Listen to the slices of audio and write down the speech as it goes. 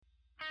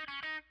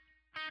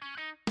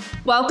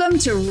Welcome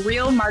to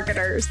Real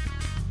Marketers,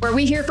 where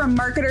we hear from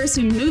marketers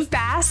who move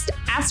fast,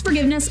 ask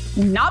forgiveness,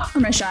 not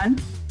permission,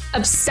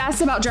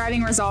 obsess about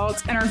driving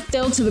results, and are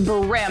filled to the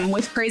brim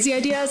with crazy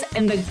ideas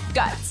and the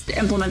guts to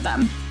implement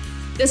them.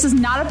 This is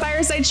not a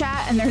fireside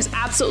chat, and there's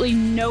absolutely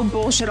no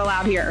bullshit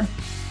allowed here.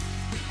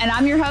 And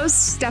I'm your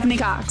host, Stephanie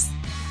Cox.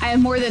 I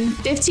have more than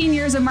 15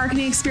 years of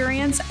marketing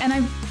experience, and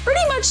I've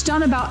pretty much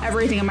done about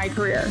everything in my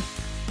career.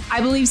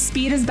 I believe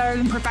speed is better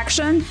than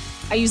perfection.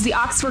 I use the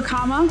Oxford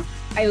comma.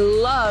 I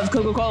love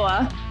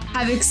Coca-Cola,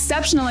 have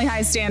exceptionally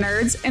high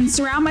standards, and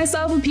surround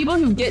myself with people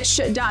who get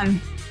shit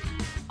done.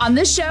 On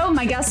this show,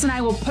 my guests and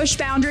I will push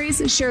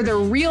boundaries, share the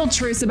real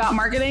truths about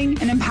marketing,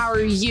 and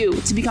empower you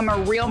to become a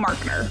real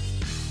marketer.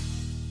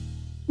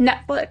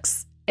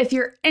 Netflix. If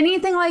you're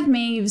anything like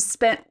me, you've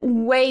spent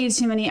way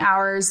too many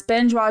hours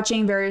binge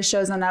watching various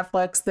shows on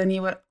Netflix than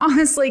you would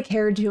honestly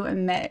care to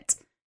admit.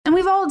 And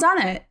we've all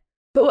done it.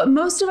 But what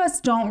most of us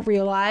don't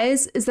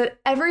realize is that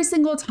every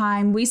single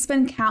time we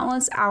spend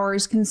countless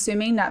hours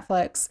consuming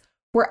Netflix,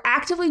 we're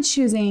actively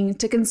choosing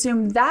to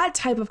consume that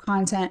type of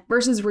content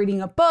versus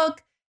reading a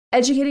book,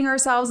 educating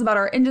ourselves about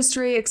our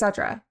industry,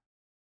 etc.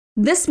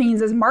 This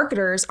means as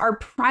marketers, our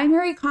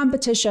primary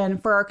competition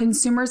for our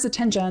consumers'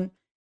 attention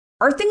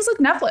are things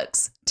like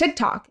Netflix,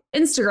 TikTok,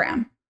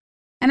 Instagram.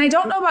 And I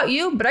don't know about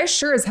you, but I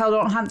sure as hell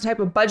don't have the type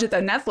of budget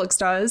that Netflix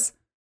does.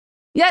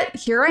 Yet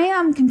here I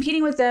am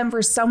competing with them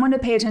for someone to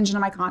pay attention to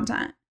my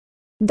content.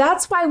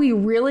 That's why we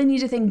really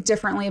need to think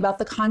differently about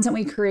the content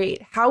we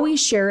create, how we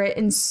share it,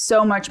 and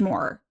so much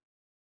more.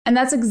 And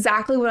that's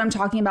exactly what I'm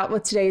talking about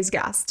with today's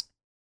guest.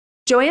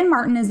 Joanne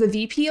Martin is the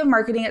VP of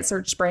Marketing at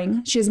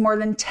SearchSpring. She has more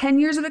than 10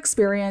 years of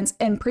experience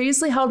and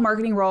previously held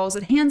marketing roles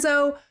at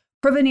Hanzo,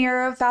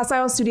 Provenera,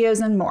 Facile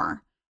Studios, and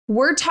more.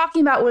 We're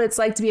talking about what it's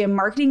like to be a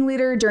marketing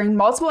leader during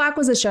multiple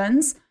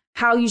acquisitions,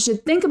 how you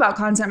should think about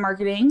content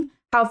marketing,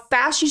 how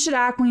fast you should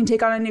act when you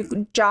take on a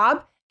new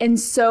job, and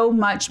so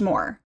much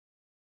more.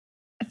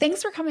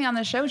 Thanks for coming on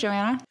the show,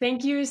 Joanna.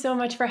 Thank you so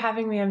much for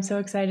having me. I'm so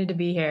excited to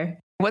be here.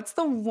 What's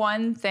the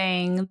one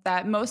thing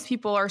that most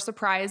people are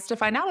surprised to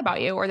find out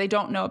about you or they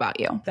don't know about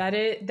you? That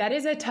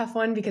is a tough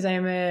one because I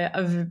am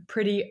a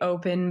pretty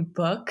open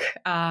book.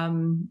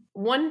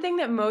 One thing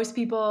that most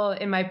people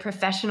in my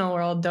professional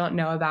world don't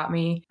know about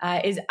me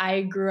is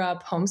I grew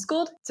up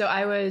homeschooled. So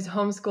I was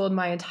homeschooled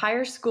my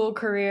entire school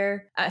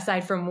career,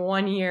 aside from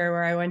 1 year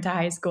where I went to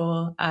high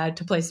school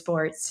to play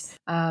sports.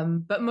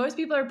 But most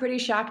people are pretty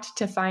shocked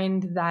to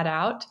find that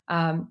out.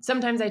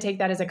 Sometimes I take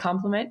that as a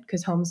compliment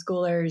because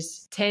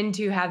homeschoolers tend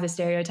to have the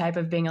stereotype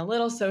of being a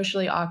little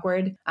socially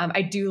awkward.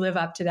 I do live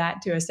up to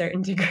that to a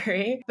certain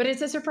degree, but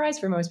it's a surprise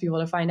for most people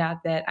to find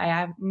out that I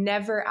have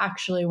never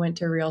actually went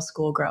to real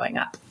school growing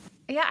up.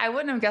 Yeah, I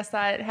wouldn't have guessed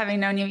that having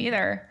known you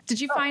either.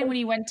 Did you find when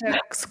you went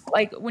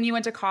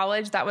to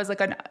college that was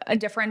like a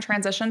different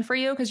transition for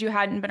you because you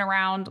hadn't been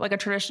around like a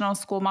traditional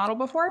school model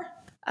before?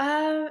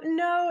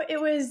 No, it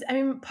was,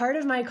 part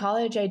of my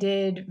college I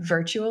did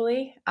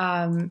virtually.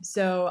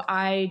 So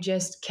I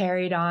just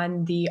carried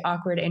on the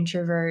awkward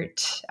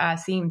introvert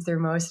theme through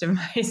most of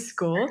my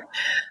school.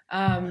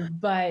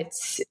 But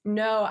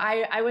no,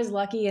 I was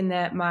lucky in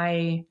that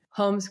my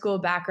homeschool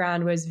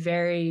background was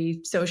very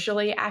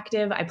socially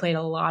active. I played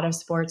a lot of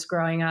sports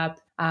growing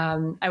up.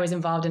 I was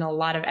involved in a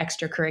lot of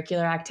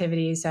extracurricular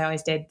activities. So I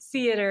always did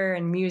theater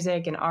and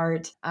music and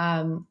art.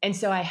 And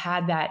so I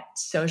had that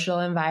social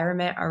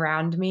environment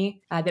around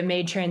me that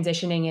made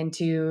transitioning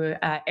into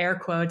air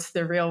quotes,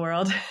 the real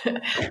world,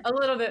 a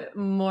little bit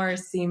more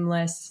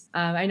seamless.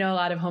 I know a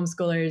lot of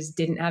homeschoolers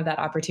didn't have that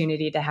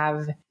opportunity to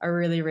have a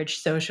really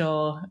rich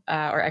social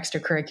or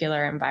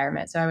extracurricular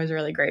environment. So I was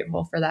really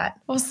grateful for that.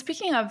 Well,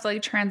 speaking of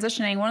like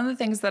transitioning, one of the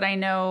things that I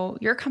know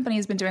your company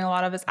has been doing a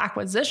lot of is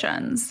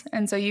acquisitions.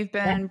 And so you've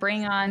been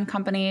bringing on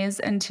companies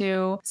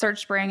into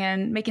SearchSpring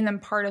and making them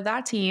part of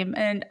that team.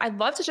 And I'd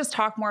love to just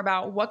talk more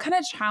about what kind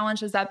of challenge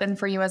has that been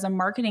for you as a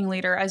marketing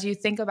leader as you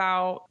think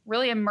about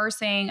really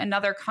immersing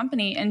another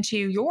company into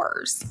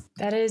yours?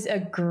 That is a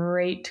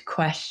great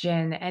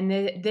question. And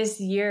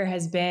this year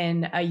has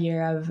been a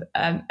year of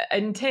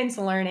intense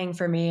learning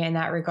for me in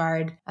that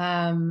regard.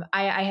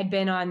 I had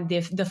been on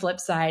the flip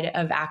side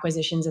of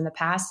acquisitions in the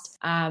past,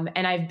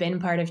 and I've been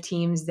part of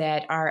teams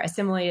that are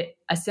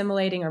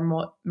assimilating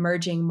or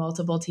merging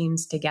multiple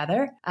teams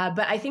together.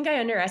 But I think I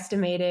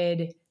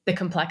underestimated the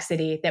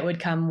complexity that would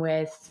come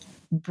with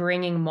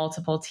bringing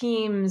multiple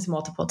teams,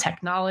 multiple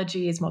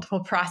technologies, multiple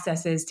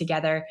processes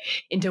together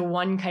into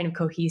one kind of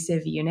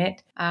cohesive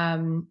unit.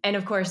 And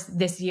of course,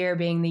 this year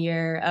being the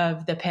year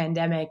of the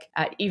pandemic,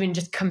 even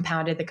just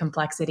compounded the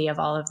complexity of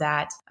all of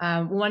that.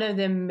 One of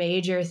the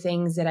major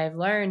things that I've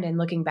learned in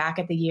looking back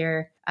at the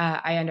year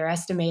I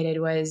underestimated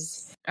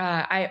was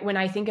when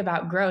I think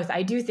about growth,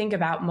 I do think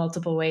about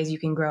multiple ways you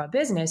can grow a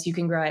business. You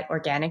can grow it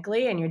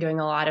organically, and you're doing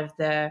a lot of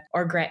the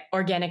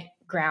organic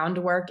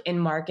groundwork in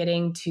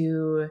marketing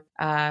to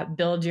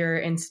build your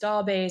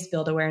install base,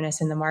 build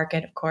awareness in the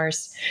market, of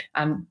course,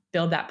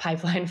 build that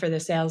pipeline for the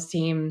sales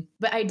team.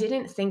 But I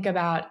didn't think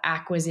about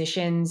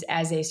acquisitions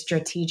as a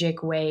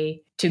strategic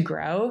way to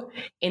grow,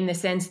 in the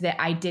sense that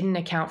I didn't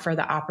account for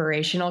the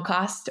operational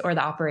cost or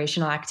the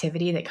operational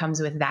activity that comes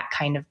with that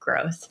kind of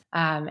growth.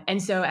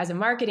 And so as a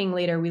marketing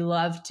leader, we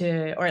love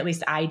to, or at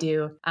least I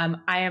do,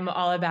 I am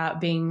all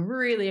about being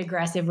really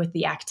aggressive with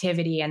the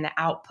activity and the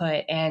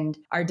output. And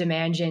our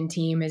demand gen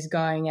team is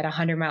going at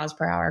 100 miles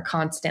per hour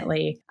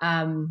constantly.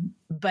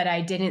 But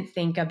I didn't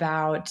think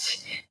about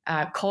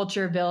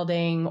culture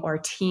building or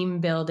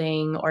team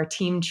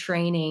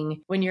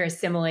training when you're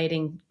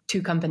assimilating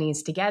two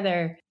companies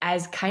together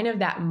as kind of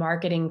that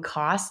marketing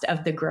cost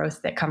of the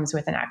growth that comes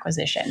with an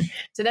acquisition.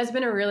 So that's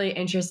been a really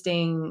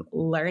interesting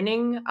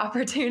learning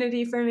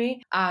opportunity for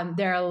me.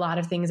 There are a lot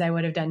of things I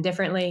would have done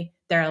differently.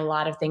 There are a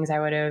lot of things I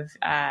would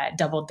have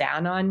doubled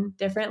down on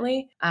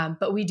differently.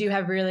 But we do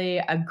have really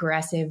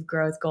aggressive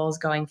growth goals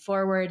going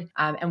forward.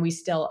 And we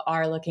still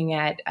are looking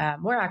at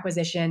more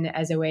acquisition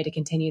as a way to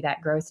continue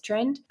that growth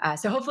trend.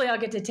 So hopefully I'll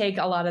get to take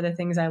a lot of the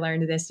things I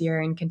learned this year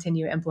and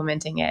continue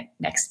implementing it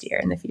next year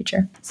in the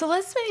future. So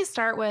let's maybe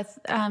start with,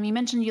 you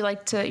mentioned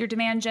your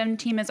demand gen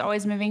team is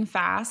always moving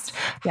fast.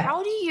 Yeah.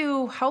 How do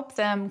you help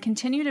them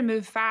continue to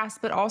move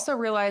fast, but also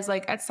realize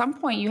like at some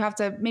point you have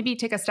to maybe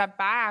take a step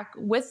back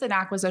with an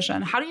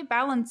acquisition? How do you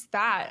balance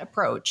that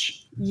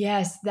approach?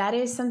 Yes, that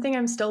is something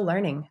I'm still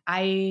learning.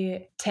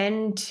 I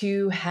tend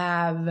to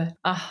have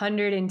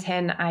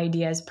 110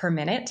 ideas per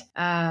minute.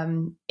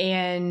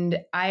 And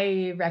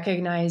I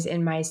recognize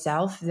in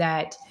myself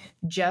that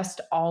just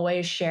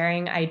always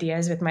sharing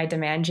ideas with my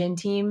demand gen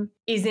team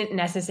isn't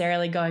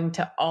necessarily going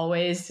to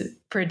always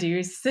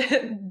produce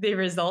the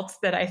results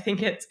that I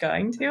think it's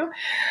going to.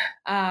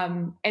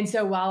 And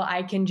so while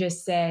I can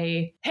just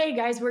say, hey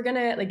guys, we're going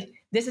to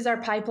this is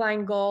our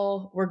pipeline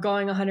goal. We're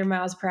going 100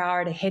 miles per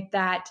hour to hit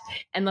that.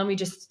 And let me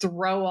just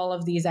throw all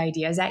of these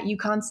ideas at you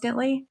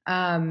constantly.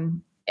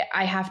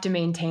 I have to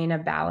maintain a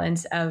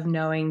balance of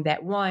knowing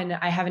that, one,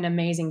 I have an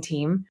amazing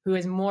team who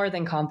is more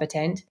than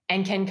competent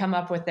and can come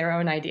up with their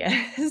own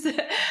ideas.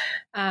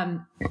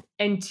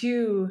 And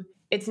two,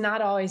 it's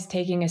not always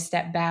taking a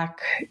step back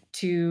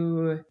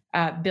to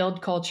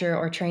build culture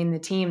or train the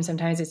team.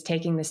 Sometimes it's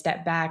taking the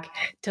step back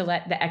to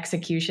let the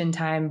execution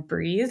time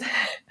breathe.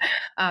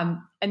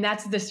 And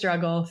that's the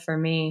struggle for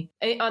me.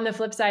 On the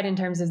flip side, in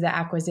terms of the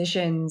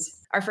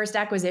acquisitions, our first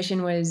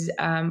acquisition was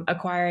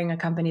acquiring a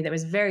company that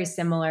was very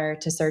similar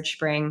to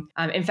SearchSpring.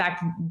 In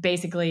fact,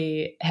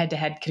 basically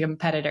head-to-head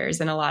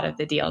competitors in a lot of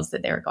the deals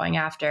that they were going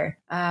after.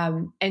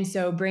 And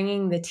so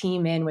bringing the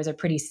team in was a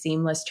pretty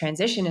seamless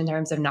transition in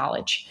terms of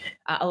knowledge.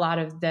 A lot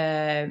of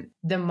the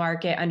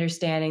market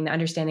understanding, the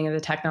understanding of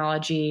the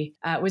technology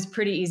was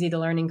pretty easy. The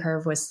learning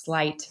curve was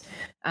slight.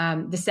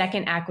 The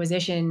second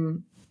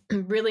acquisition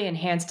really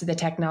enhanced the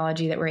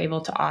technology that we're able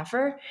to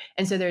offer.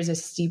 And so there's a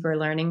steeper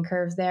learning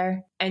curve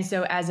there. And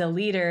so as a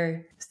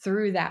leader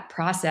through that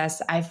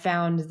process, I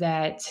found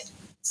that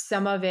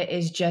some of it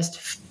is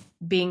just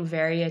being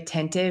very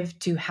attentive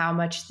to how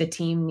much the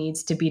team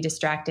needs to be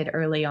distracted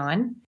early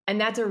on. And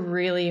that's a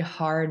really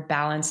hard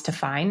balance to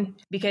find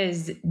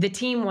because the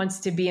team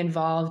wants to be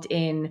involved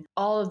in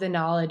all of the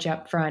knowledge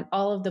up front,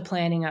 all of the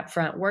planning up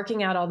front,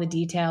 working out all the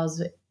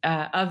details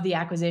of the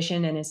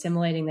acquisition and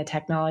assimilating the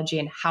technology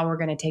and how we're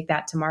going to take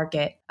that to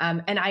market.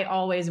 And I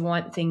always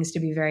want things to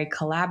be very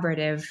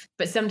collaborative,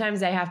 but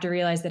sometimes I have to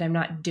realize that I'm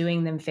not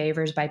doing them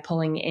favors by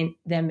pulling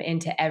them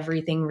into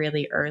everything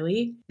really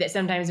early, that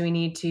sometimes we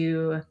need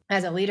to,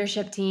 as a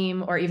leadership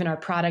team or even our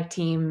product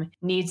team,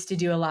 needs to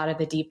do a lot of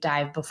the deep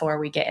dive before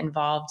we get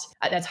involved.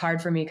 That's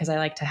hard for me because I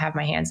like to have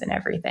my hands in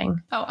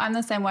everything. Oh, I'm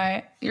the same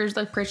way. You're just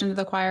like preaching to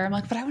the choir. I'm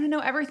like, but I want to know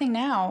everything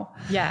now.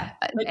 Yeah.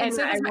 And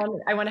so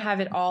I want to have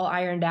it all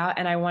ironed out,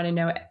 and I want to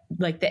know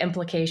like the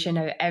implication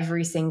of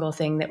every single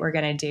thing that we're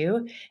going to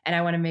do. And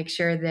I want to make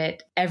sure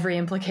that every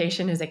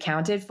implication is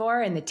accounted for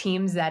and the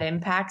teams that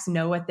impacts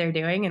know what they're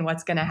doing and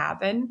what's going to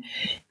happen.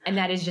 And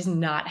that is just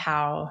not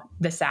how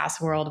the SaaS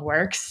world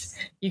works.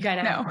 You kind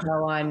of have to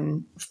go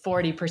on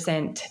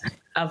 40%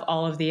 of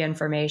all of the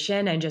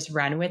information and just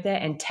run with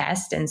it and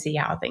test and see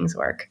how things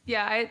work.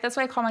 Yeah, that's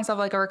why I call myself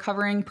like a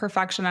recovering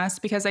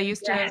perfectionist, because I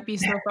used to be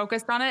so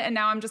focused on it. And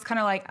now I'm just kind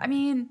of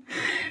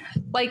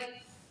like,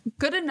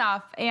 good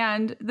enough.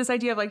 And this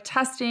idea of like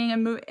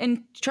testing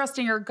and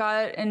trusting your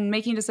gut and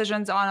making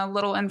decisions on a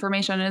little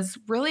information is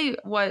really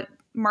what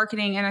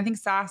marketing, and I think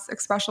SaaS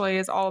especially,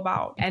 is all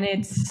about. And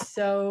it's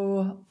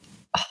so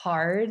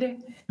hard.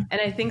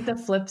 And I think the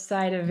flip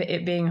side of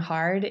it being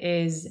hard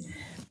is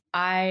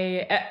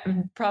I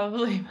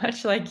probably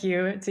much like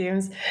you, it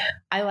seems,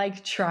 I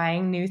like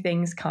trying new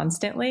things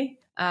constantly.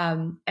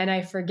 And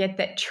I forget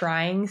that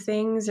trying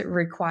things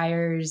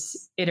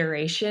requires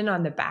iteration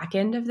on the back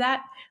end of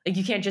that. Like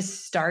you can't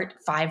just start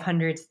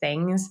 500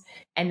 things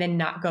and then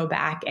not go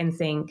back and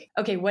think,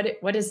 okay,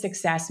 what does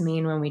success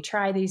mean when we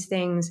try these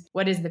things?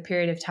 What is the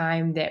period of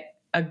time that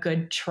a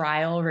good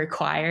trial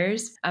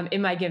requires.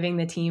 Am I giving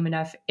the team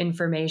enough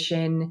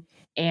information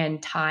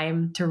and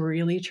time to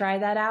really try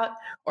that out?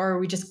 Or are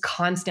we just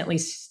constantly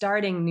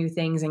starting new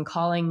things and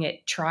calling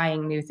it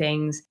trying new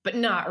things, but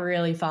not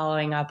really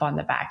following up on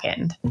the back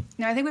end?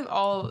 I think we've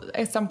all,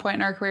 at some point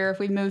in our career, if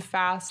we've moved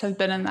fast, have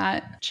been in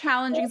that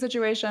challenging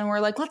situation where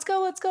like, let's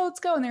go.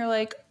 And they're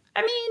like,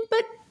 I mean,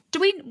 but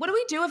what do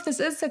we do if this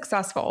is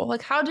successful?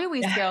 Like, how do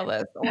we scale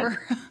this?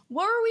 Or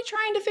what are we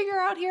trying to figure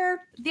out here?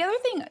 The other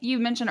thing you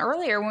mentioned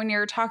earlier when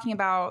you're talking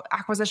about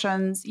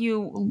acquisitions,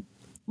 you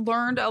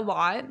learned a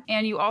lot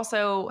and you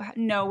also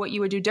know what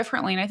you would do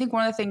differently. And I think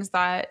one of the things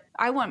that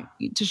I want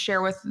to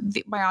share with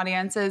my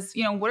audience is,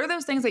 what are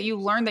those things that you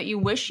learned that you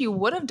wish you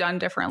would have done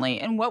differently?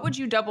 And what would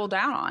you double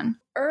down on?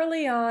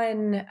 Early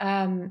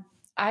on,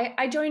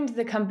 I joined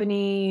the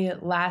company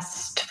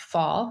last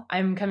fall.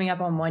 I'm coming up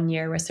on 1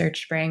 year with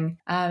SearchSpring.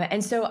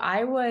 And so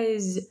I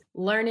was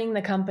learning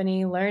the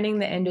company, learning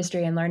the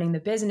industry, and learning the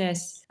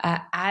business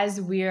as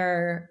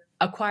we're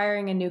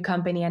acquiring a new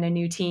company and a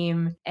new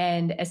team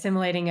and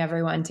assimilating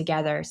everyone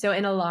together. So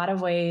in a lot of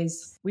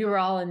ways, we were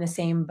all in the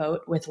same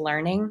boat with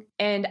learning.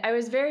 And I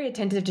was very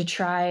attentive to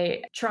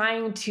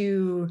trying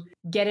to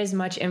get as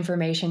much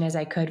information as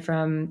I could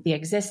from the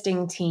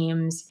existing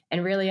teams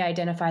and really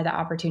identify the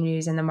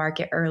opportunities in the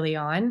market early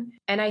on.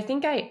 And I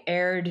think I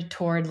erred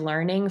toward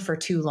learning for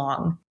too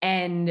long.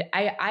 And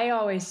I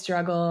always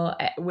struggle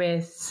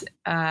with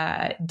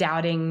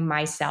doubting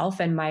myself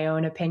and my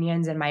own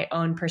opinions and my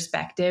own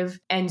perspective.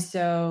 And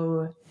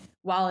so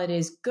while it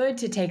is good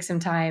to take some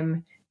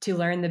time to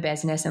learn the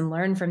business and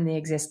learn from the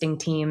existing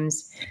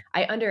teams,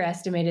 I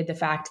underestimated the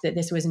fact that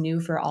this was new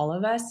for all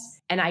of us.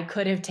 And I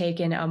could have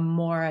taken a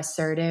more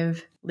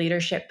assertive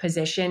leadership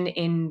position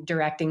in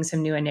directing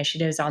some new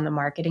initiatives on the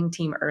marketing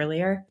team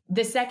earlier.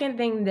 The second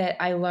thing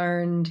that I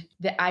learned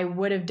that I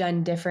would have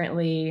done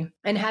differently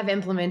and have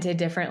implemented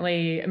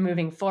differently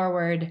moving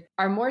forward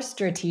are more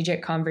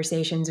strategic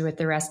conversations with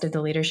the rest of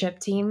the leadership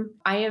team.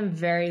 I am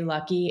very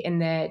lucky in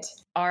that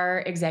our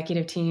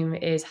executive team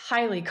is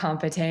highly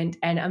competent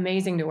and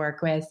amazing to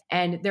work with.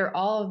 And they're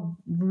all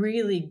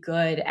really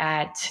good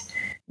at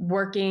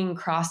working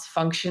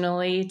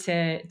cross-functionally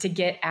to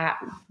get at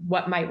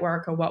what might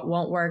work or what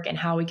won't work and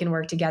how we can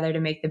work together to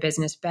make the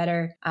business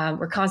better.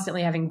 We're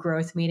constantly having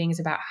growth meetings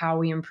about how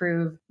we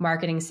improve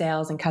marketing,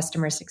 sales, and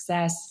customer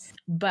success.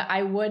 But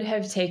I would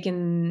have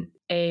taken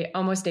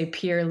almost a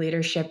peer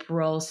leadership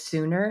role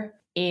sooner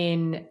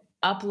in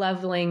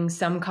up-leveling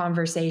some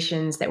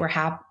conversations that were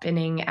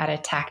happening at a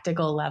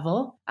tactical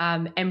level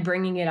and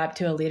bringing it up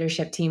to a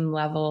leadership team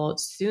level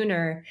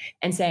sooner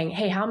and saying,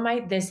 hey, how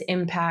might this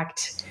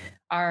impact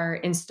our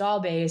install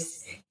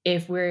base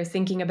if we're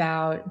thinking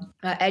about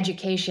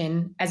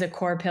education as a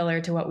core pillar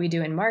to what we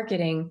do in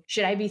marketing?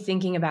 Should I be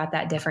thinking about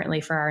that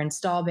differently for our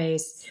install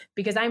base?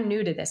 Because I'm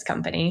new to this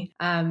company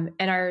and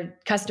our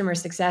customer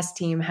success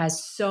team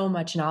has so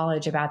much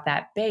knowledge about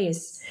that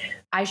base.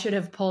 I should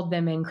have pulled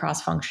them in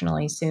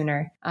cross-functionally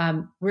sooner.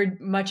 We're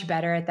much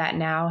better at that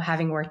now,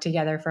 having worked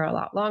together for a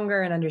lot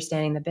longer and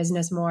understanding the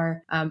business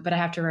more. But I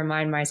have to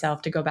remind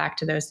myself to go back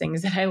to those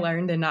things that I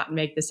learned and not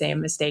make the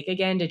same mistake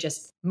again, to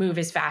just move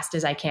as fast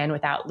as I can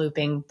without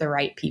looping the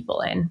right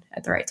people in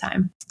at the right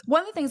time.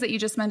 One of the things that you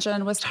just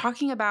mentioned was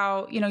talking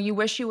about, you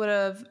wish you would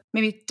have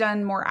maybe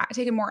taken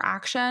more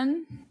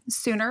action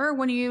sooner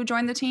when you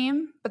joined the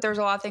team, but there's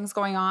a lot of things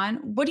going on.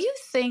 What do you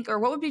think, or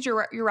what would be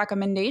your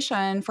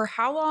recommendation for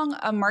how long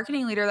a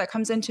marketing leader that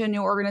comes into a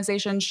new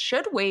organization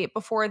should wait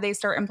before they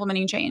start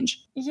implementing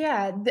change?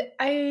 Yeah,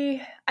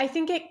 I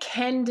think it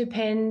can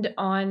depend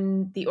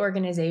on the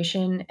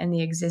organization and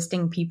the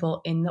existing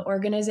people in the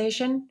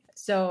organization.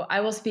 So I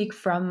will speak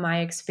from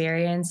my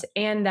experience,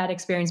 and that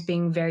experience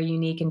being very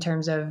unique in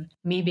terms of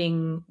me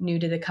being new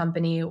to the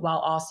company while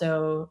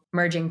also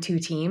merging two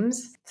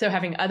teams. So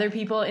having other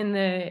people in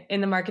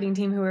the marketing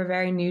team who are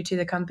very new to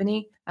the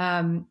company.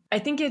 I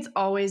think it's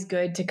always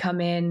good to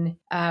come in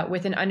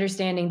with an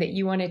understanding that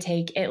you want to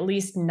take at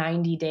least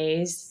 90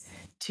 days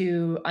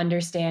to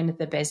understand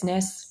the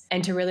business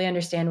and to really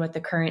understand what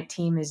the current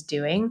team is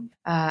doing.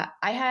 I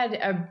had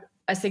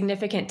a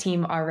significant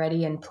team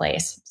already in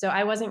place. So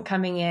I wasn't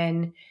coming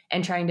in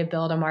and trying to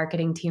build a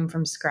marketing team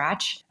from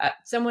scratch.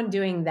 Someone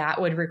doing that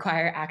would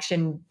require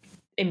action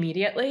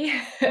immediately.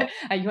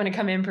 You want to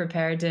come in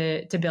prepared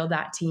to build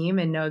that team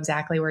and know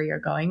exactly where you're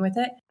going with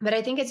it. But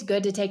I think it's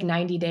good to take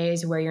 90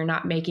 days where you're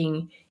not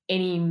making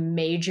any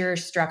major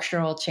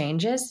structural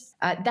changes.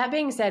 That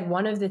being said,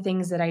 one of the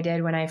things that I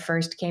did when I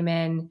first came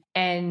in,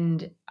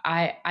 and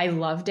I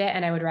loved it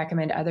and I would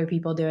recommend other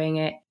people doing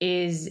it,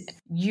 is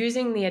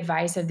using the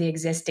advice of the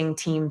existing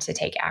team to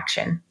take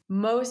action.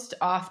 Most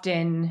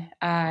often,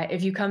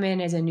 if you come in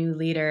as a new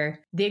leader,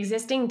 the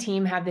existing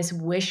team have this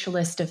wish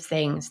list of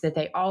things that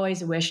they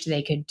always wished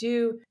they could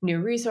do, new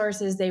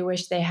resources they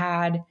wish they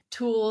had,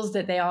 tools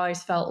that they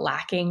always felt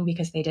lacking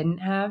because they didn't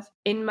have.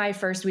 In my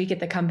first week at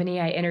the company,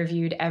 I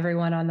interviewed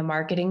everyone on the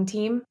marketing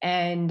team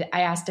and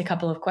I asked a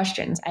couple of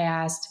questions. I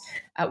asked,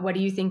 what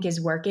do you think is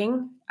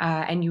working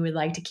and you would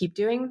like to keep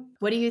doing?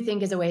 What do you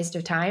think is a waste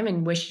of time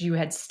and wish you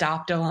had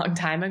stopped a long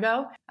time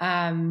ago?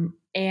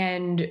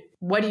 And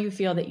what do you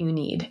feel that you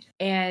need?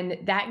 And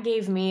that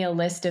gave me a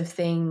list of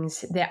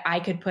things that I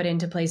could put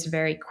into place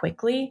very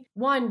quickly.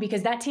 One,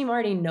 because that team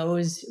already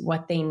knows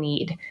what they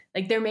need.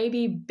 Like there may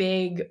be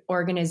big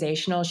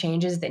organizational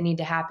changes that need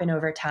to happen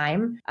over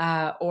time,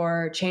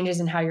 or changes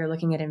in how you're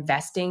looking at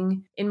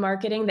investing in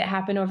marketing that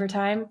happen over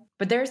time.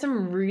 But there are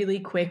some really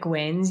quick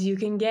wins you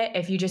can get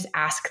if you just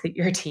ask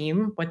your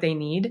team what they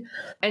need.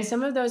 And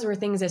some of those were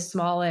things as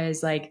small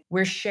as like,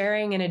 we're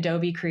sharing an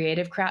Adobe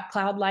Creative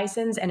Cloud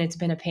license and it's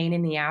been a pain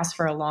in the ass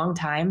for a long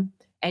time.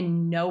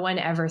 And no one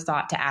ever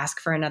thought to ask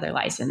for another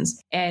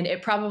license. And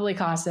it probably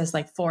cost us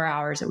like 4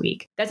 hours a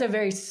week. That's a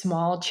very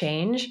small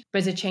change, but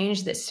it's a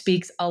change that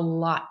speaks a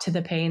lot to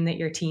the pain that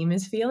your team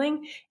is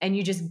feeling. And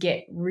you just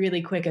get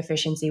really quick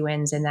efficiency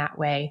wins in that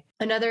way.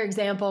 Another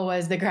example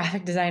was the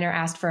graphic designer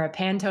asked for a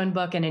Pantone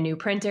book and a new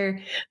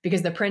printer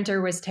because the printer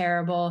was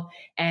terrible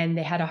and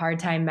they had a hard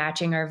time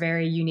matching our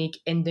very unique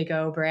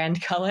indigo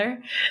brand color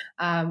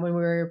when we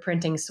were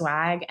printing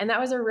swag. And that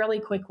was a really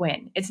quick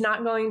win. It's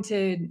not going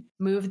to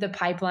move the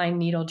pipeline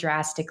needle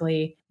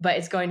drastically, but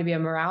it's going to be a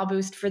morale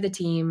boost for the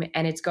team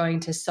and it's going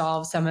to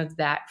solve some of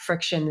that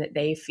friction that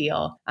they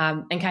feel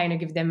and kind of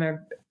give them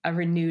a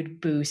renewed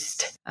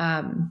boost.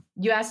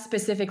 You asked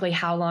specifically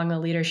how long a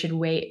leader should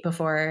wait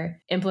before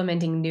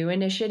implementing new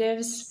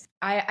initiatives.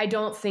 I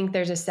don't think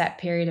there's a set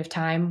period of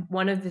time.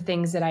 One of the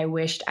things that I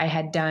wished I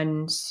had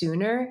done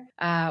sooner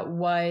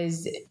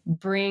was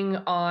bring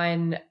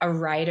on a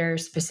writer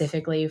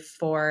specifically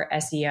for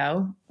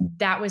SEO.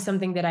 That was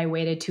something that I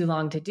waited too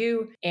long to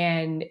do.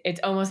 And it's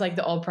almost like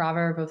the old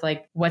proverb of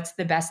like, what's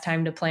the best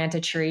time to plant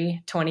a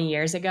tree 20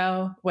 years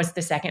ago? What's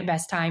the second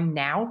best time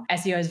now?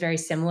 SEO is very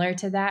similar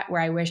to that,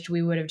 where I wished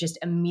we would have just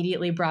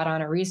immediately brought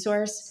on a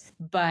resource,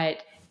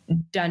 but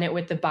done it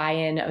with the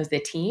buy-in of the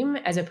team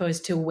as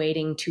opposed to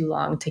waiting too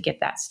long to get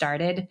that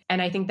started.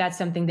 And I think that's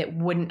something that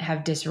wouldn't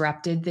have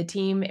disrupted the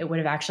team. It would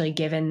have actually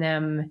given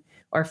them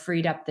or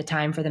freed up the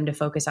time for them to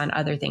focus on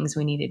other things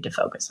we needed to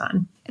focus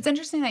on. It's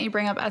interesting that you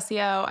bring up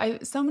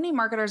SEO. So many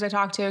marketers I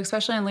talk to,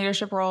 especially in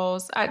leadership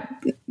roles at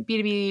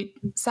B2B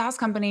SaaS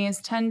companies,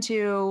 tend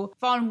to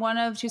fall on one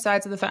of two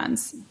sides of the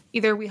fence.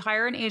 Either we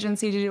hire an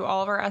agency to do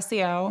all of our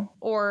SEO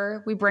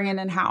or we bring it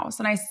in-house.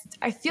 And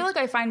I feel like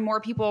I find more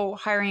people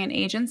hiring an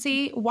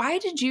agency. Why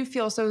did you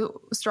feel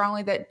so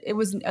strongly that it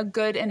was a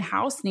good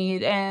in-house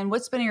need? And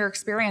what's been your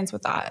experience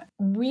with that?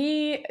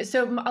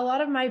 So a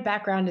lot of my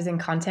background is in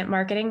content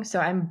marketing. So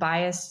I'm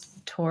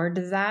biased toward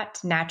that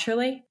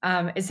naturally.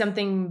 It's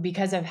something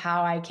because of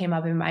how I came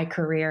up in my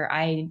career,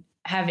 I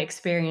have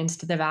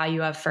experienced the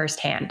value of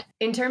firsthand.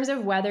 In terms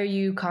of whether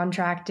you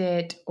contract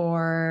it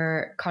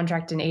or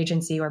contract an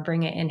agency or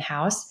bring it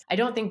in-house, I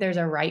don't think there's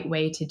a right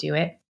way to do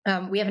it.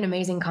 We have an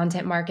amazing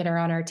content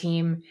marketer on our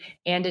team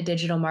and a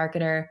digital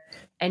marketer,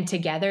 and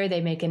together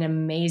they make an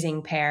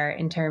amazing pair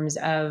in terms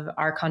of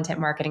our content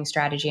marketing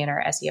strategy and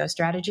our SEO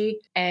strategy.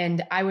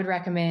 And I would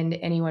recommend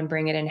anyone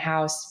bring it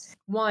in-house.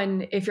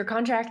 One, if you're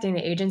contracting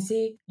an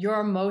agency,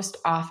 you're most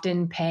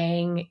often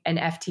paying an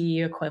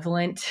FTE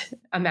equivalent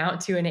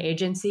amount to an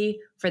agency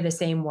for the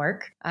same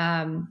work.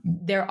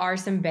 There are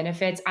some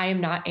benefits. I am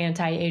not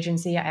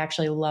anti-agency. I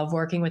actually love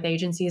working with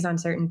agencies on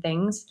certain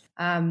things.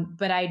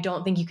 But I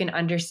don't think you can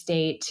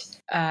understate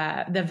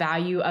the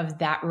value of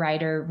that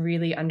writer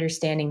really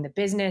understanding the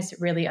business,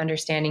 really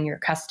understanding your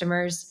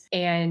customers,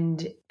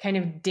 and kind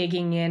of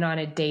digging in on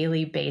a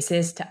daily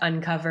basis to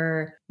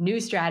uncover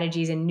new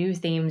strategies and new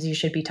themes you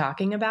should be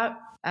talking about.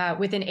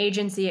 With an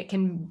agency, it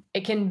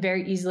can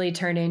very easily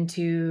turn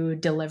into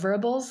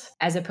deliverables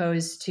as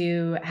opposed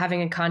to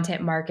having a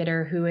content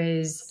marketer who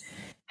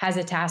has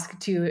a task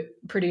to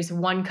produce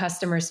one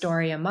customer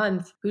story a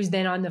month, who's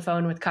then on the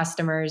phone with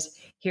customers,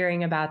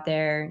 hearing about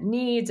their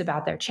needs,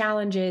 about their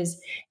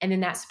challenges, and then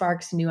that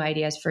sparks new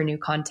ideas for new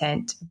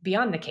content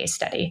beyond the case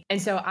study.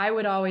 And so I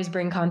would always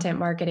bring content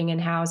marketing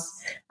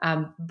in-house,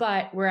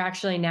 but we're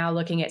actually now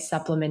looking at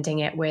supplementing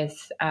it with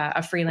a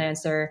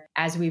freelancer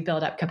as we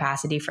build up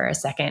capacity for a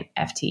second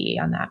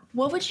FTE on that.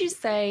 What would you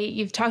say,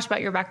 you've talked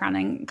about your background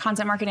in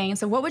content marketing,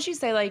 so what would you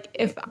say, like,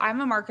 if I'm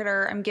a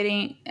marketer, I'm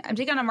taking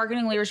on a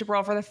marketing leadership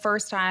role for the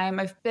first time,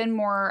 I've been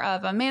more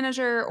of a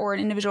manager or an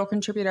individual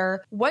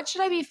contributor, what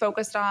should I be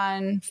focused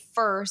on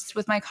first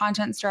with my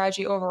content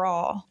strategy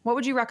overall? What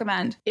would you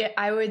recommend?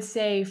 I would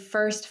say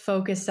first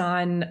focus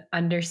on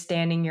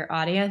understanding your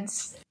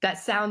audience. That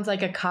sounds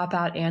like a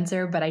cop-out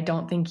answer, but I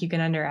don't think you can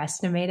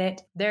underestimate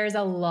it. There's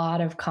a lot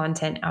of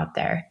content out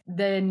there.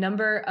 The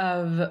number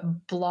of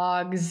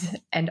blogs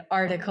and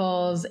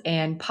articles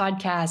and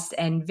podcasts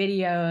and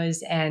videos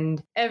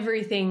and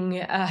everything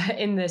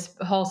in this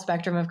whole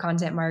spectrum of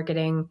content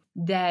marketing marketing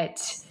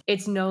that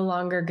it's no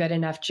longer good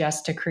enough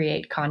just to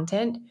create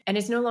content. And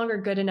it's no longer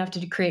good enough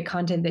to create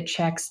content that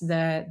checks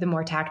the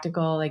more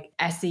tactical, like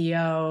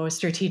SEO,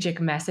 strategic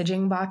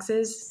messaging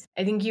boxes.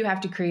 I think you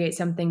have to create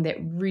something that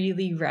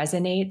really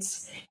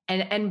resonates.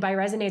 And by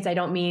resonates, I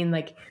don't mean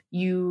like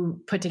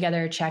you put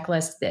together a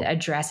checklist that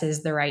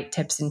addresses the right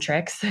tips and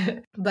tricks,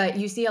 but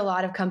you see a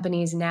lot of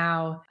companies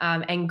now,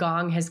 and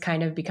Gong has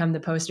kind of become the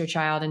poster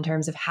child in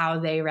terms of how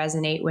they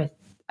resonate with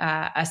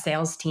a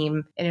sales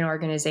team in an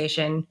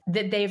organization,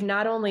 that they've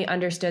not only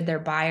understood their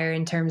buyer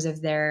in terms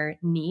of their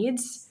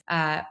needs,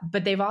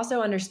 but they've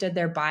also understood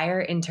their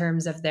buyer in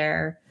terms of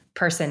their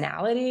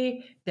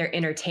personality, their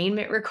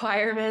entertainment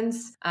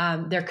requirements,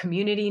 their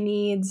community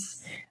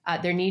needs,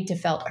 their need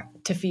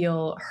to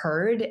feel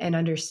heard and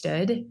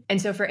understood.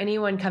 And so for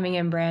anyone coming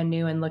in brand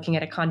new and looking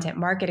at a content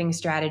marketing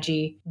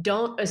strategy,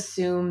 don't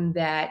assume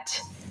that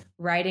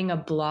writing a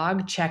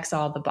blog checks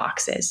all the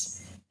boxes.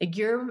 Like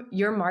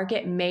your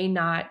market may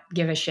not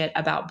give a shit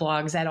about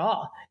blogs at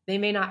all. They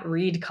may not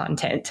read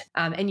content.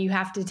 And you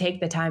have to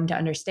take the time to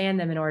understand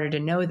them in order to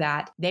know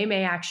that. They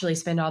may actually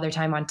spend all their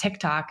time on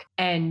TikTok.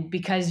 And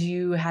because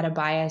you had a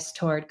bias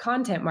toward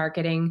content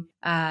marketing,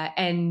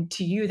 and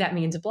to you that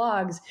means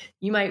blogs,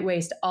 you might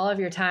waste all of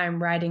your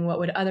time writing what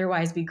would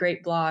otherwise be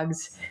great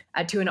blogs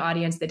to an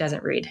audience that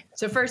doesn't read.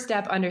 So first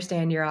step,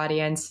 understand your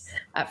audience.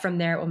 From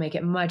there, it will make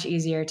it much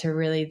easier to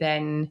really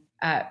then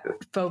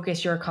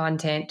focus your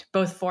content,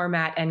 both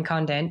format and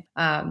content,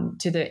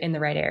 in the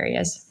right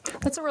areas.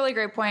 That's a really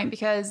great point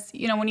because,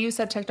 when you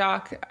said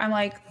TikTok, I'm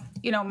like,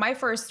 my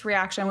first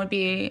reaction would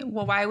be,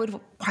 well, why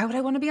would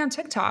I want to be on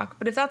TikTok?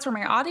 But if that's where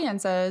my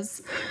audience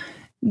is,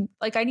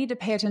 like, I need to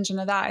pay attention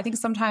to that. I think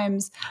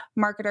sometimes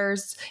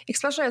marketers,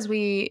 especially as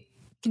we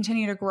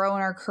continue to grow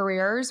in our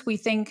careers, we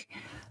think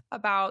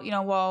about,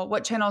 well,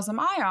 what channels am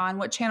I on?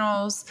 What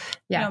channels,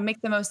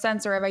 make the most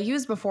sense or have I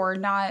used before?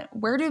 Not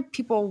where do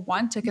people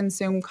want to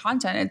consume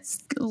content? It's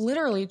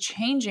literally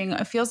changing.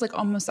 It feels like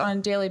almost on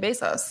a daily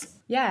basis.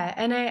 Yeah.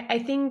 And I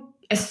think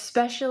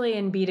especially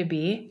in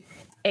B2B,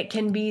 it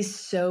can be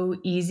so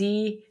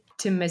easy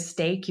to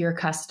mistake your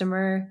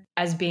customer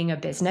as being a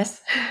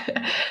business.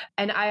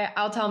 And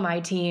I'll tell my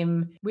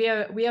team, we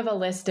have a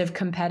list of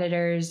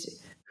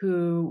competitors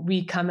who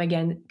we come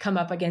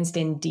up against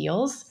in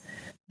deals.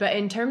 But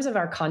in terms of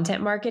our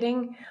content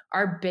marketing,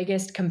 our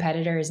biggest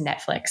competitor is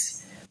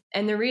Netflix.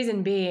 And the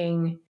reason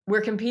being,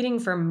 we're competing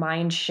for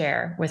mind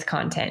share with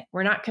content.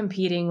 We're not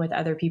competing with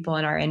other people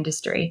in our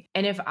industry.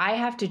 And if I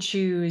have to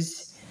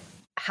choose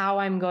how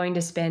I'm going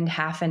to spend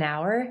half an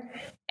hour,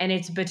 and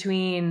it's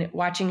between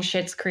watching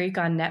Schitt's Creek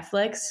on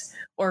Netflix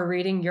or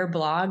reading your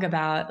blog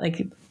about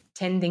like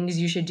 10 things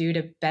you should do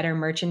to better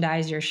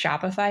merchandise your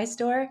Shopify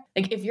store.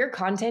 Like if your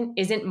content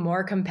isn't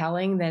more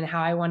compelling than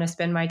how I want to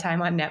spend my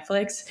time on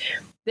Netflix,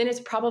 then it's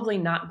probably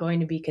not going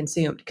to be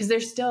consumed because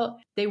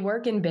they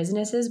work in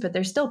businesses, but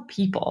they're still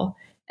people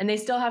and they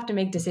still have to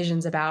make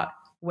decisions about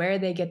where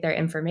they get their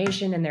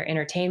information and their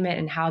entertainment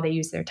and how they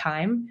use their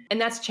time.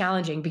 And that's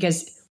challenging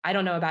because I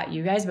don't know about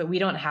you guys, but we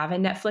don't have a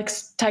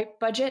Netflix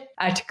type budget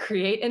to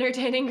create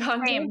entertaining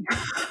content.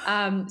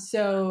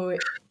 So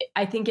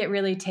I think it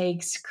really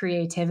takes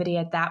creativity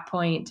at that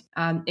point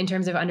in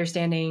terms of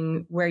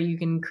understanding where you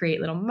can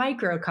create little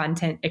micro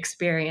content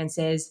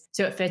experiences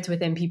so it fits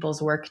within people's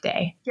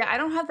workday. Yeah, I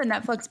don't have the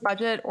Netflix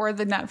budget or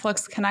the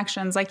Netflix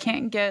connections. I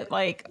can't get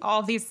like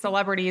all these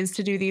celebrities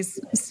to do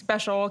these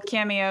special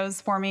cameos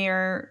for me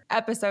or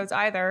episodes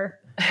either.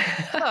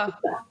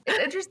 It's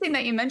interesting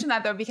that you mentioned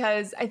that though,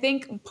 because I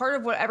think part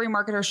of what every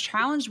marketer is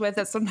challenged with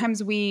that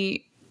sometimes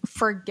we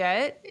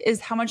forget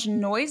is how much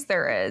noise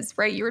there is,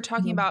 right? You were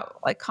talking about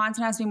like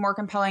content has to be more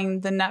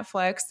compelling than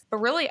Netflix, but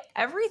really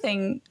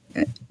everything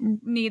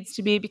needs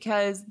to be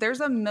because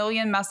there's a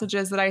million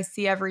messages that I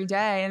see every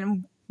day.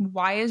 And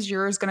why is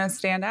yours going to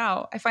stand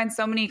out? I find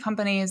so many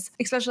companies,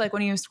 especially like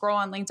when you scroll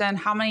on LinkedIn,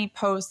 how many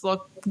posts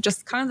look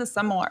just kind of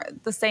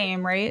the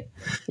same, right?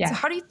 Yeah. So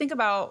how do you think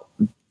about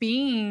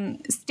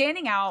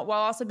standing out while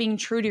also being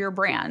true to your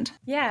brand?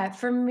 Yeah,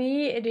 for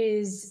me, it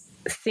is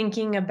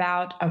thinking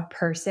about a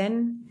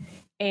person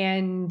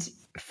and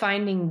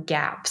finding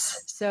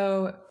gaps.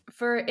 So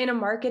in a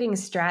marketing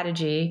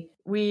strategy,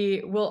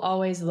 we will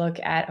always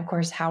look at, of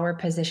course, how we're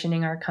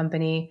positioning our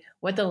company,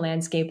 what the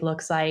landscape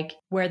looks like,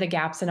 where the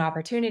gaps and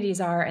opportunities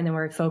are, and then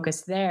we're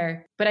focused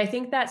there. But I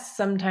think that's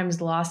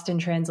sometimes lost in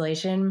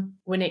translation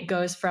when it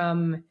goes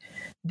from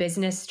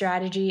business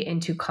strategy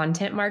into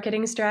content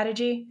marketing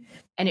strategy,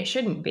 and it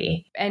shouldn't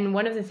be. And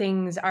one of the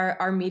things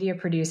our media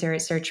producer at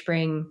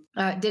SearchSpring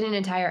did an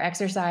entire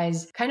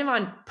exercise kind of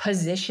on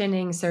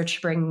positioning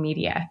SearchSpring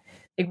media.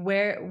 Like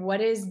what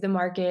does the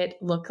market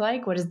look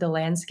like? What does the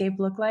landscape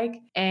look like?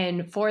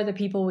 And for the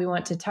people we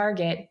want to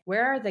target,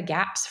 where are the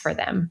gaps for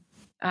them?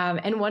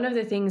 And one of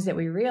the things that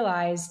we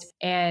realized,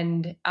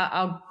 and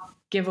I'll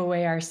give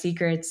away our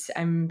secrets.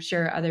 I'm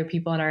sure other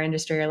people in our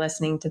industry are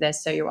listening to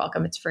this, so you're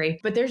welcome. It's free.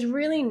 But there's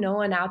really no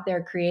one out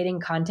there creating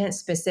content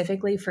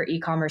specifically for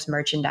e-commerce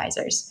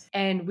merchandisers.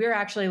 And we're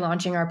actually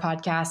launching our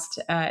podcast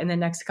in the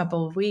next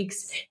couple of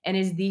weeks and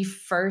is the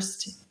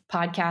first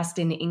podcast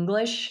in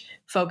English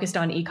focused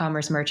on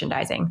e-commerce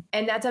merchandising.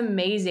 And that's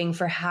amazing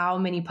for how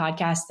many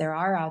podcasts there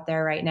are out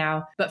there right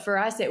now. But for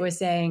us, it was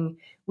saying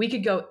we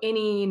could go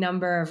any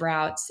number of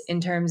routes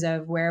in terms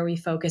of where we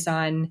focus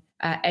on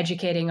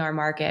educating our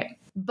market.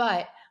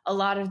 But a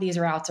lot of these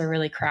routes are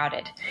really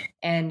crowded,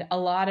 and a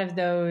lot of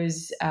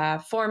those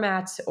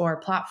formats or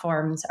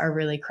platforms are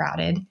really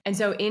crowded. And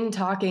so in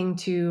talking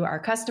to our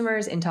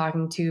customers, in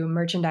talking to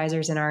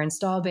merchandisers in our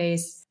install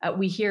base,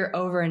 we hear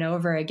over and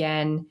over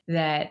again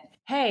that,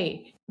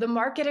 hey, the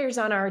marketers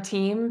on our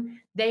team,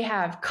 they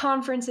have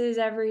conferences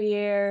every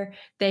year.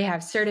 They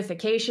have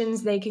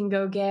certifications they can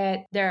go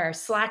get. There are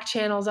Slack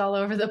channels all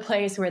over the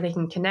place where they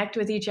can connect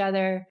with each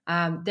other.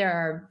 There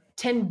are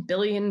 10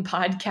 billion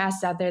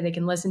podcasts out there they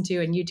can listen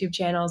to and YouTube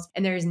channels,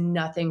 and there's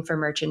nothing for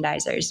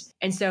merchandisers.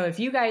 And so if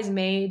you guys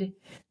made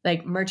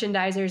like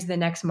merchandisers the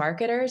next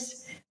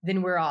marketers,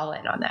 then we're all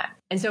in on that.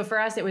 And so for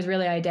us, it was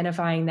really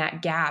identifying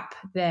that gap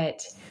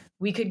that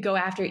we could go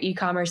after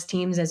e-commerce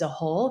teams as a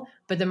whole,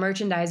 but the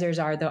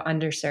merchandisers are the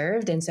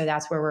underserved. And so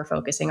that's where we're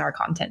focusing our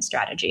content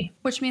strategy.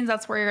 Which means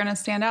that's where you're going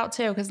to stand out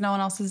too, because no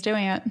one else is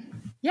doing it.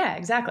 Yeah,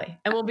 exactly.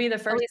 And we'll be the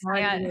first one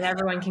that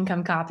everyone can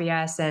come copy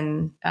us,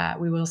 and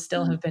we will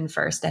still have been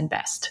first and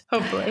best,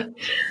 hopefully.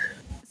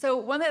 So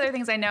one of the other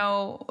things I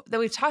know that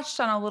we've touched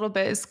on a little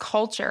bit is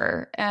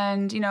culture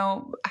and,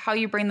 how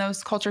you bring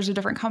those cultures of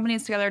different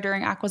companies together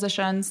during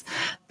acquisitions.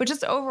 But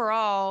just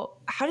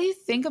overall, how do you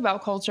think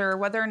about culture,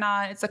 whether or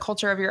not it's the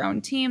culture of your own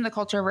team, the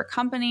culture of your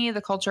company,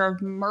 the culture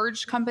of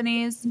merged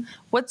companies?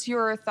 What's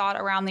your thought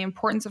around the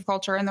importance of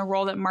culture and the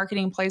role that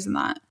marketing plays in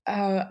that?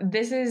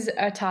 This is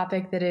a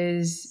topic that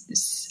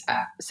is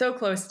so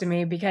close to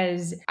me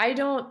because I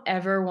don't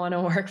ever want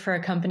to work for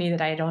a company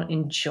that I don't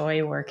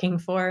enjoy working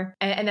for.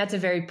 And that's a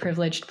very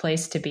privileged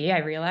place to be, I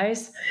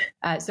realize.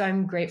 So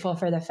I'm grateful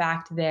for the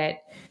fact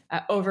that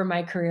over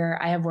my career,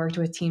 I have worked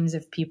with teams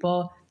of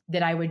people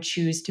that I would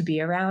choose to be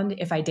around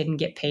if I didn't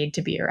get paid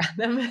to be around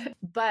them.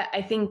 But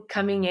I think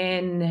coming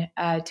in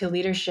to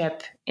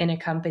leadership in a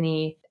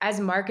company, as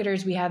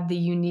marketers, we have the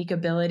unique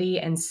ability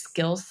and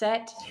skill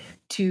set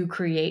to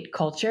create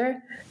culture,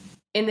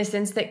 in the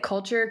sense that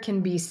culture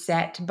can be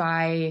set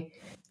by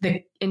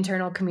the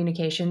internal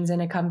communications in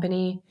a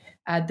company,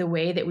 the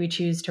way that we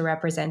choose to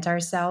represent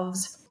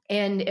ourselves.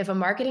 And if a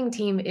marketing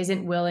team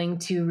isn't willing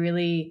to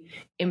really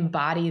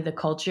embody the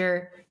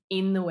culture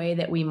in the way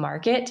that we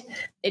market,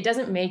 it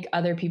doesn't make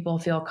other people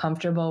feel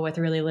comfortable with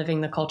really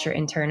living the culture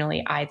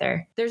internally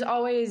either. There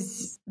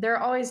are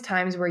always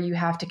times where you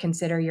have to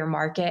consider your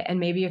market. And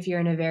maybe if you're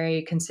in a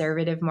very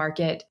conservative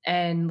market,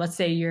 and let's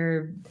say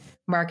you're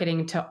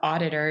marketing to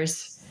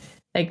auditors,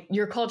 like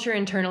your culture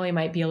internally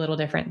might be a little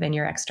different than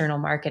your external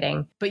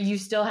marketing, but you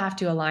still have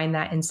to align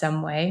that in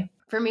some way.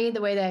 For me,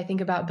 the way that I think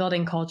about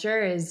building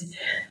culture is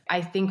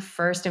I think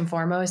first and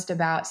foremost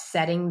about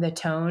setting the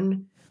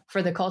tone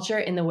for the culture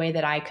in the way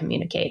that I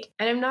communicate.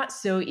 And I'm not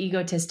so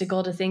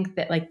egotistical to think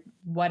that like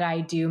what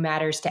I do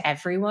matters to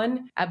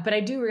everyone, but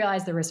I do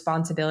realize the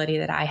responsibility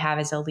that I have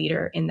as a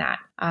leader in that.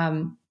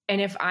 And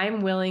if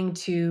I'm willing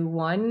to,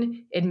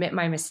 one, admit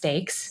my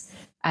mistakes,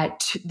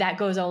 that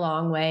goes a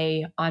long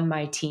way on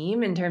my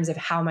team in terms of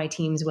how my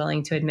team's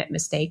willing to admit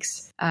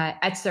mistakes.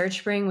 At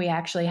SearchSpring, we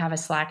actually have a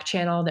Slack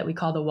channel that we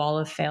call the Wall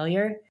of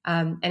Failure,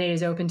 and it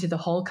is open to the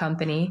whole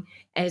company.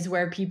 And is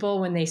where people,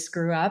 when they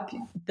screw up,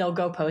 they'll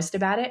go post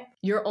about it.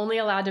 You're only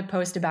allowed to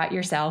post about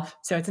yourself,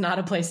 so it's not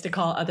a place to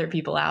call other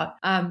people out.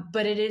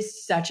 But it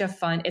is such a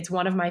fun, it's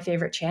one of my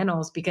favorite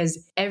channels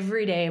because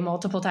every day,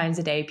 multiple times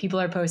a day, people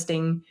are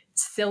posting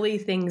silly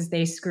things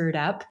they screwed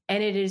up,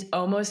 and it is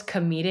almost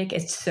comedic.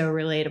 It's so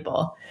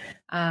relatable.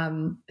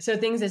 So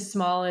things as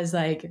small as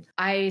like,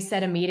 I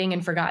set a meeting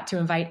and forgot to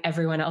invite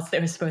everyone else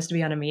that was supposed to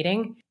be on a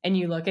meeting. And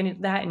you look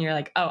at that and you're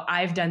like, oh,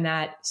 I've done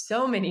that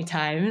so many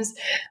times.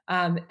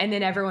 And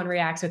then everyone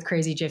reacts with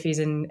crazy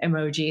jiffies and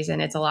emojis,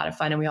 and it's a lot of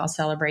fun. And we all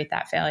celebrate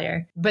that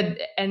failure.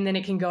 And then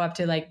it can go up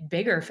to like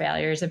bigger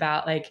failures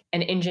about like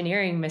an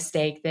engineering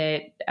mistake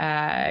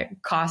that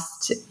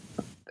cost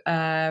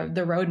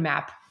the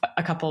roadmap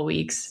a couple of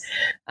weeks.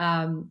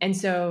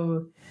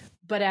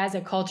 But as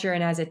a culture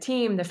and as a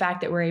team, the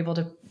fact that we're able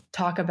to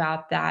talk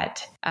about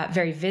that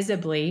very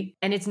visibly,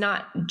 and it's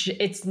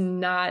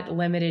not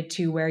limited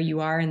to where you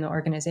are in the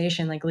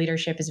organization. Like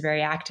leadership is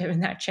very active in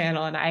that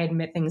channel, and I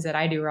admit things that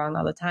I do wrong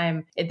all the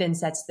time. It then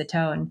sets the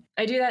tone.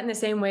 I do that in the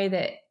same way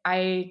that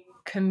I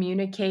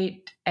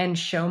communicate and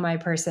show my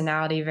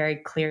personality very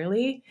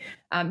clearly,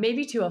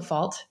 maybe to a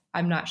fault.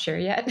 I'm not sure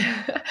yet,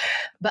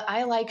 but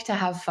I like to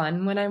have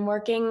fun when I'm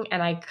working,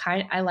 and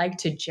I like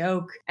to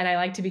joke, and I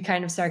like to be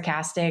kind of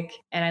sarcastic,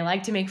 and I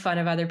like to make fun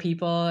of other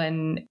people,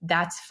 and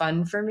that's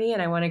fun for me.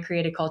 And I want to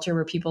create a culture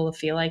where people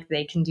feel like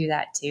they can do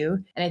that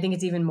too. And I think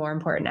it's even more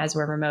important as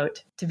we're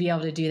remote to be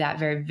able to do that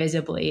very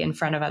visibly in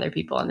front of other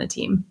people on the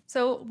team.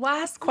 So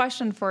last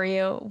question for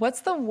you.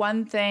 What's the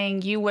one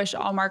thing you wish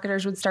all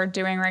marketers would start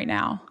doing right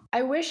now?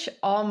 I wish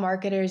all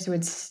marketers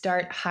would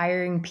start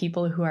hiring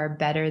people who are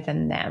better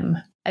than them.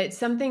 It's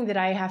something that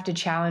I have to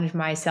challenge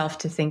myself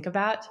to think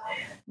about.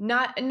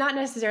 Not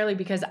necessarily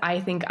because I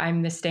think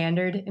I'm the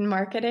standard in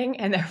marketing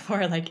and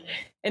therefore like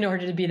in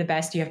order to be the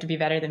best, you have to be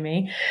better than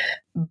me.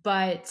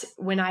 But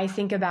when I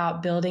think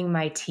about building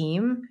my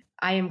team,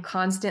 I am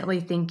constantly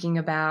thinking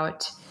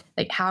about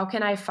like, how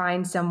can I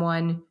find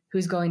someone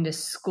who's going to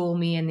school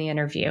me in the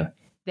interview?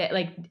 That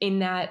like in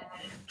that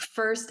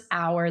first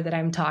hour that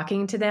I'm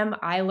talking to them,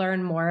 I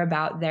learn more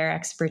about their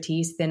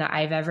expertise than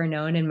I've ever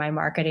known in my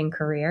marketing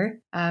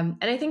career. And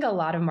I think a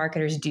lot of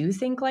marketers do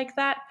think like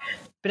that.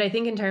 But I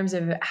think in terms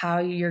of how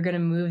you're going to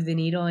move the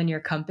needle in your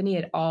company,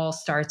 it all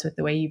starts with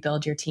the way you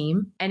build your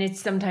team. And it's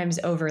sometimes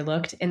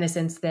overlooked in the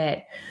sense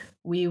that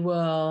we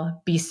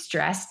will be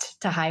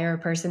stressed to hire a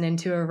person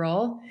into a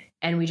role,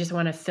 and we just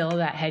want to fill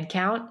that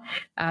headcount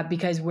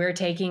because we're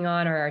taking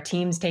on, or our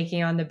team's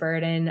taking on the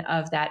burden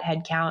of that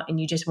headcount, and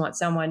you just want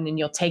someone and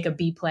you'll take a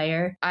B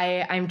player.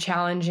 I'm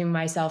challenging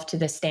myself to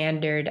the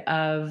standard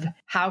of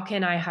how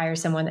can I hire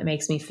someone that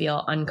makes me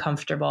feel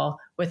uncomfortable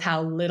with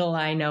how little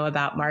I know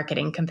about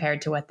marketing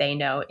compared to what they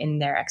know in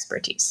their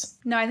expertise.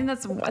 No, I think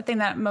that's a thing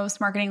that most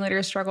marketing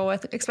leaders struggle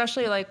with,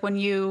 especially like when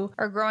you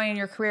are growing in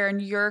your career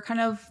and you're kind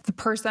of the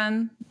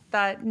person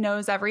that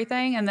knows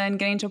everything, and then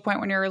getting to a point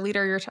when you're a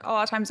leader, you're a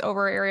lot of times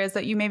over areas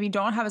that you maybe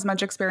don't have as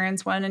much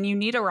experience when, and you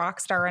need a rock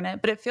star in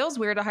it, but it feels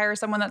weird to hire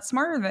someone that's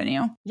smarter than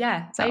you.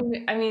 Yeah. So.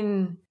 I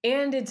mean,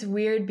 and it's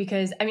weird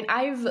because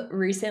I've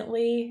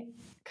recently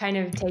kind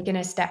of taken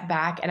a step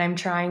back and I'm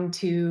trying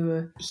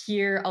to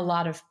hear a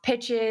lot of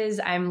pitches.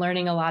 I'm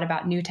learning a lot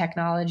about new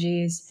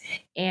technologies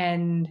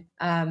and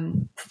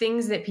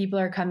things that people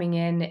are coming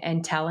in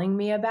and telling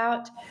me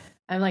about.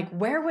 I'm like,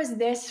 where was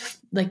this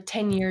like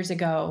 10 years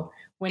ago?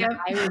 When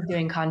I was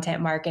doing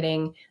content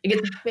marketing,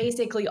 it's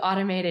basically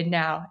automated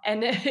now,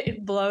 and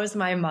it blows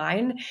my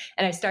mind.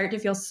 And I start to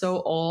feel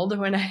so old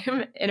when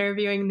I'm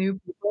interviewing new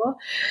people.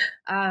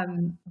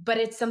 But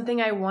it's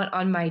something I want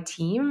on my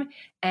team.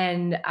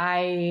 And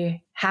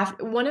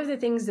one of the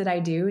things that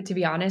I do, to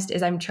be honest,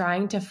 is I'm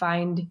trying to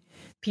find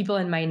people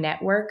in my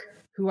network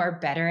who are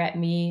better at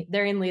me.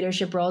 They're in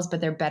leadership roles,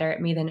 but they're better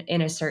at me than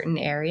in a certain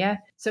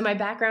area. So my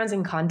background's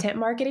in content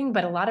marketing,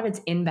 but a lot of it's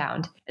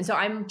inbound. And so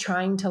I'm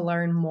trying to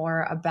learn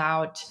more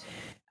about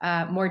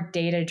more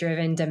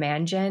data-driven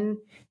demand gen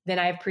than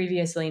I've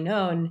previously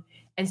known.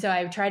 And so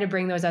I try to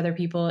bring those other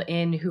people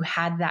in who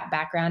had that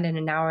background and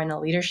are now in a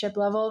leadership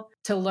level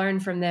to learn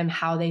from them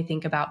how they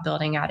think about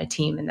building out a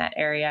team in that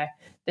area.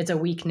 That's a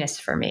weakness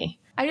for me.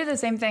 I do the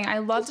same thing. I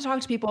love to talk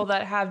to people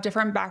that have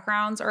different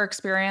backgrounds or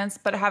experience,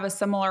 but have a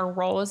similar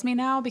role as me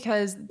now,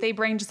 because they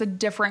bring just a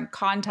different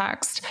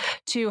context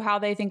to how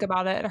they think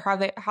about it or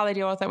how they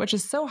deal with it, which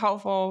is so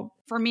helpful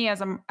for me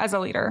as a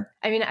leader.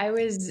 I mean, I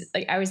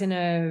was in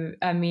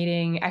a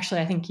meeting.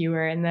 Actually, I think you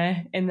were in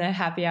the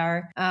happy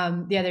hour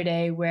the other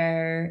day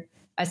where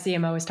a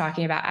CMO was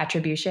talking about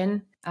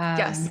attribution.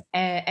 Yes.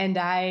 And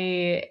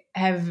I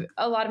have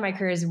a lot of my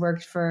career has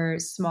worked for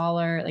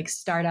smaller, like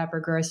startup or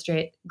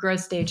growth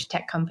stage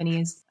tech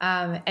companies.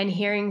 And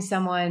hearing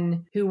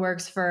someone who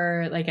works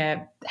for like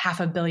a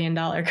 $500 million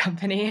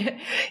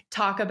company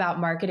talk about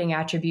marketing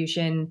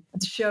attribution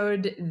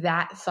showed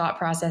that thought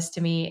process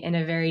to me in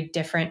a very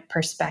different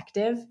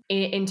perspective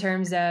in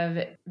terms of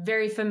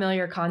very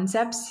familiar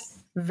concepts,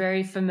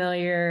 very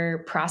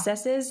familiar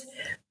processes,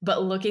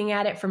 but looking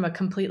at it from a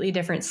completely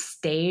different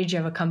stage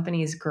of a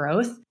company's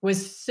growth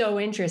was so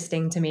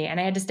interesting to me. And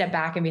I had to step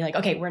back and be like,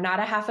 okay, we're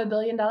not a $500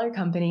 million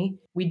company.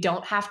 We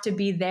don't have to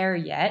be there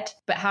yet,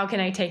 but how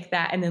can I take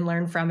that and then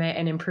learn from it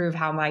and improve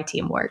how my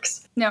team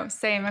works? No,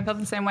 same. I felt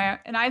the same way.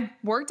 And I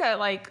worked at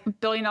like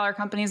 $1 billion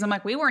companies. I'm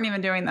like, we weren't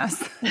even doing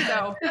this.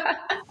 So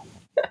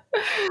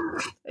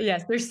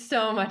yes, there's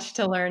so much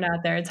to learn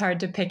out there. It's hard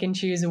to pick and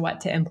choose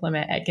what to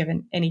implement at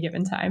any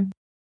given time.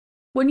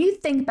 When you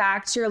think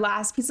back to your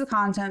last piece of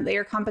content that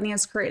your company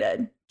has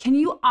created, can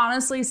you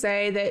honestly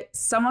say that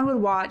someone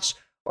would watch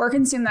or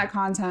consume that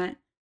content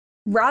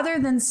rather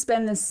than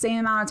spend the same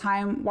amount of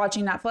time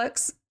watching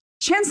Netflix?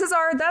 Chances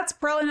are that's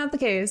probably not the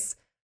case.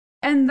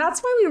 And that's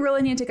why we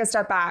really need to take a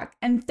step back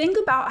and think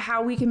about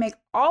how we can make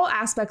all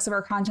aspects of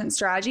our content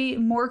strategy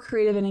more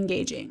creative and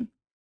engaging.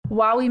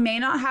 While we may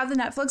not have the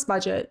Netflix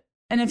budget,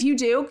 and if you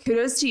do,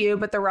 kudos to you,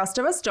 but the rest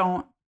of us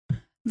don't,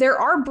 there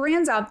are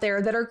brands out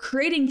there that are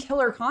creating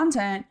killer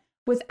content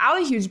without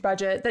a huge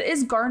budget that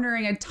is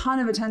garnering a ton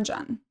of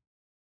attention.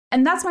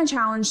 And that's my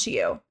challenge to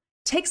you.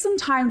 Take some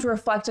time to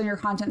reflect on your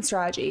content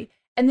strategy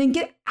and then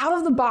get out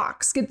of the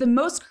box. Get the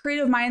most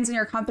creative minds in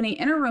your company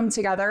in a room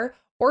together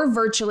or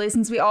virtually,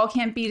 since we all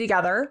can't be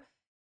together,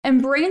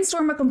 and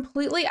brainstorm a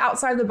completely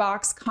outside the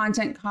box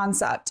content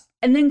concept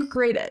and then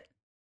create it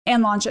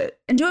and launch it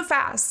and do it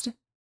fast.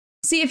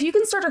 See, if you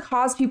can start to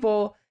cause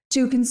people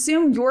to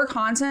consume your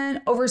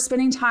content over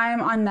spending time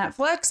on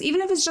Netflix,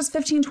 even if it's just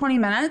 15, 20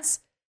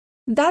 minutes,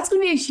 that's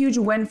going to be a huge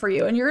win for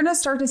you. And you're going to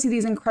start to see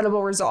these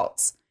incredible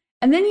results.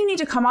 And then you need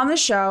to come on the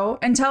show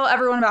and tell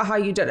everyone about how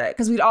you did it,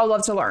 because we'd all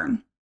love to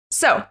learn.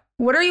 So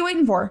what are you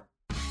waiting for?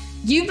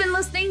 You've been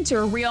listening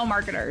to Real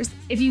Marketers.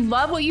 If you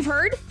love what you've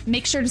heard,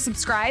 make sure to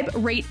subscribe,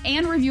 rate,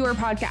 and review our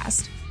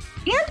podcast.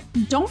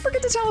 And don't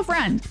forget to tell a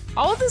friend.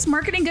 All of this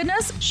marketing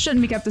goodness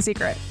shouldn't be kept a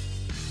secret.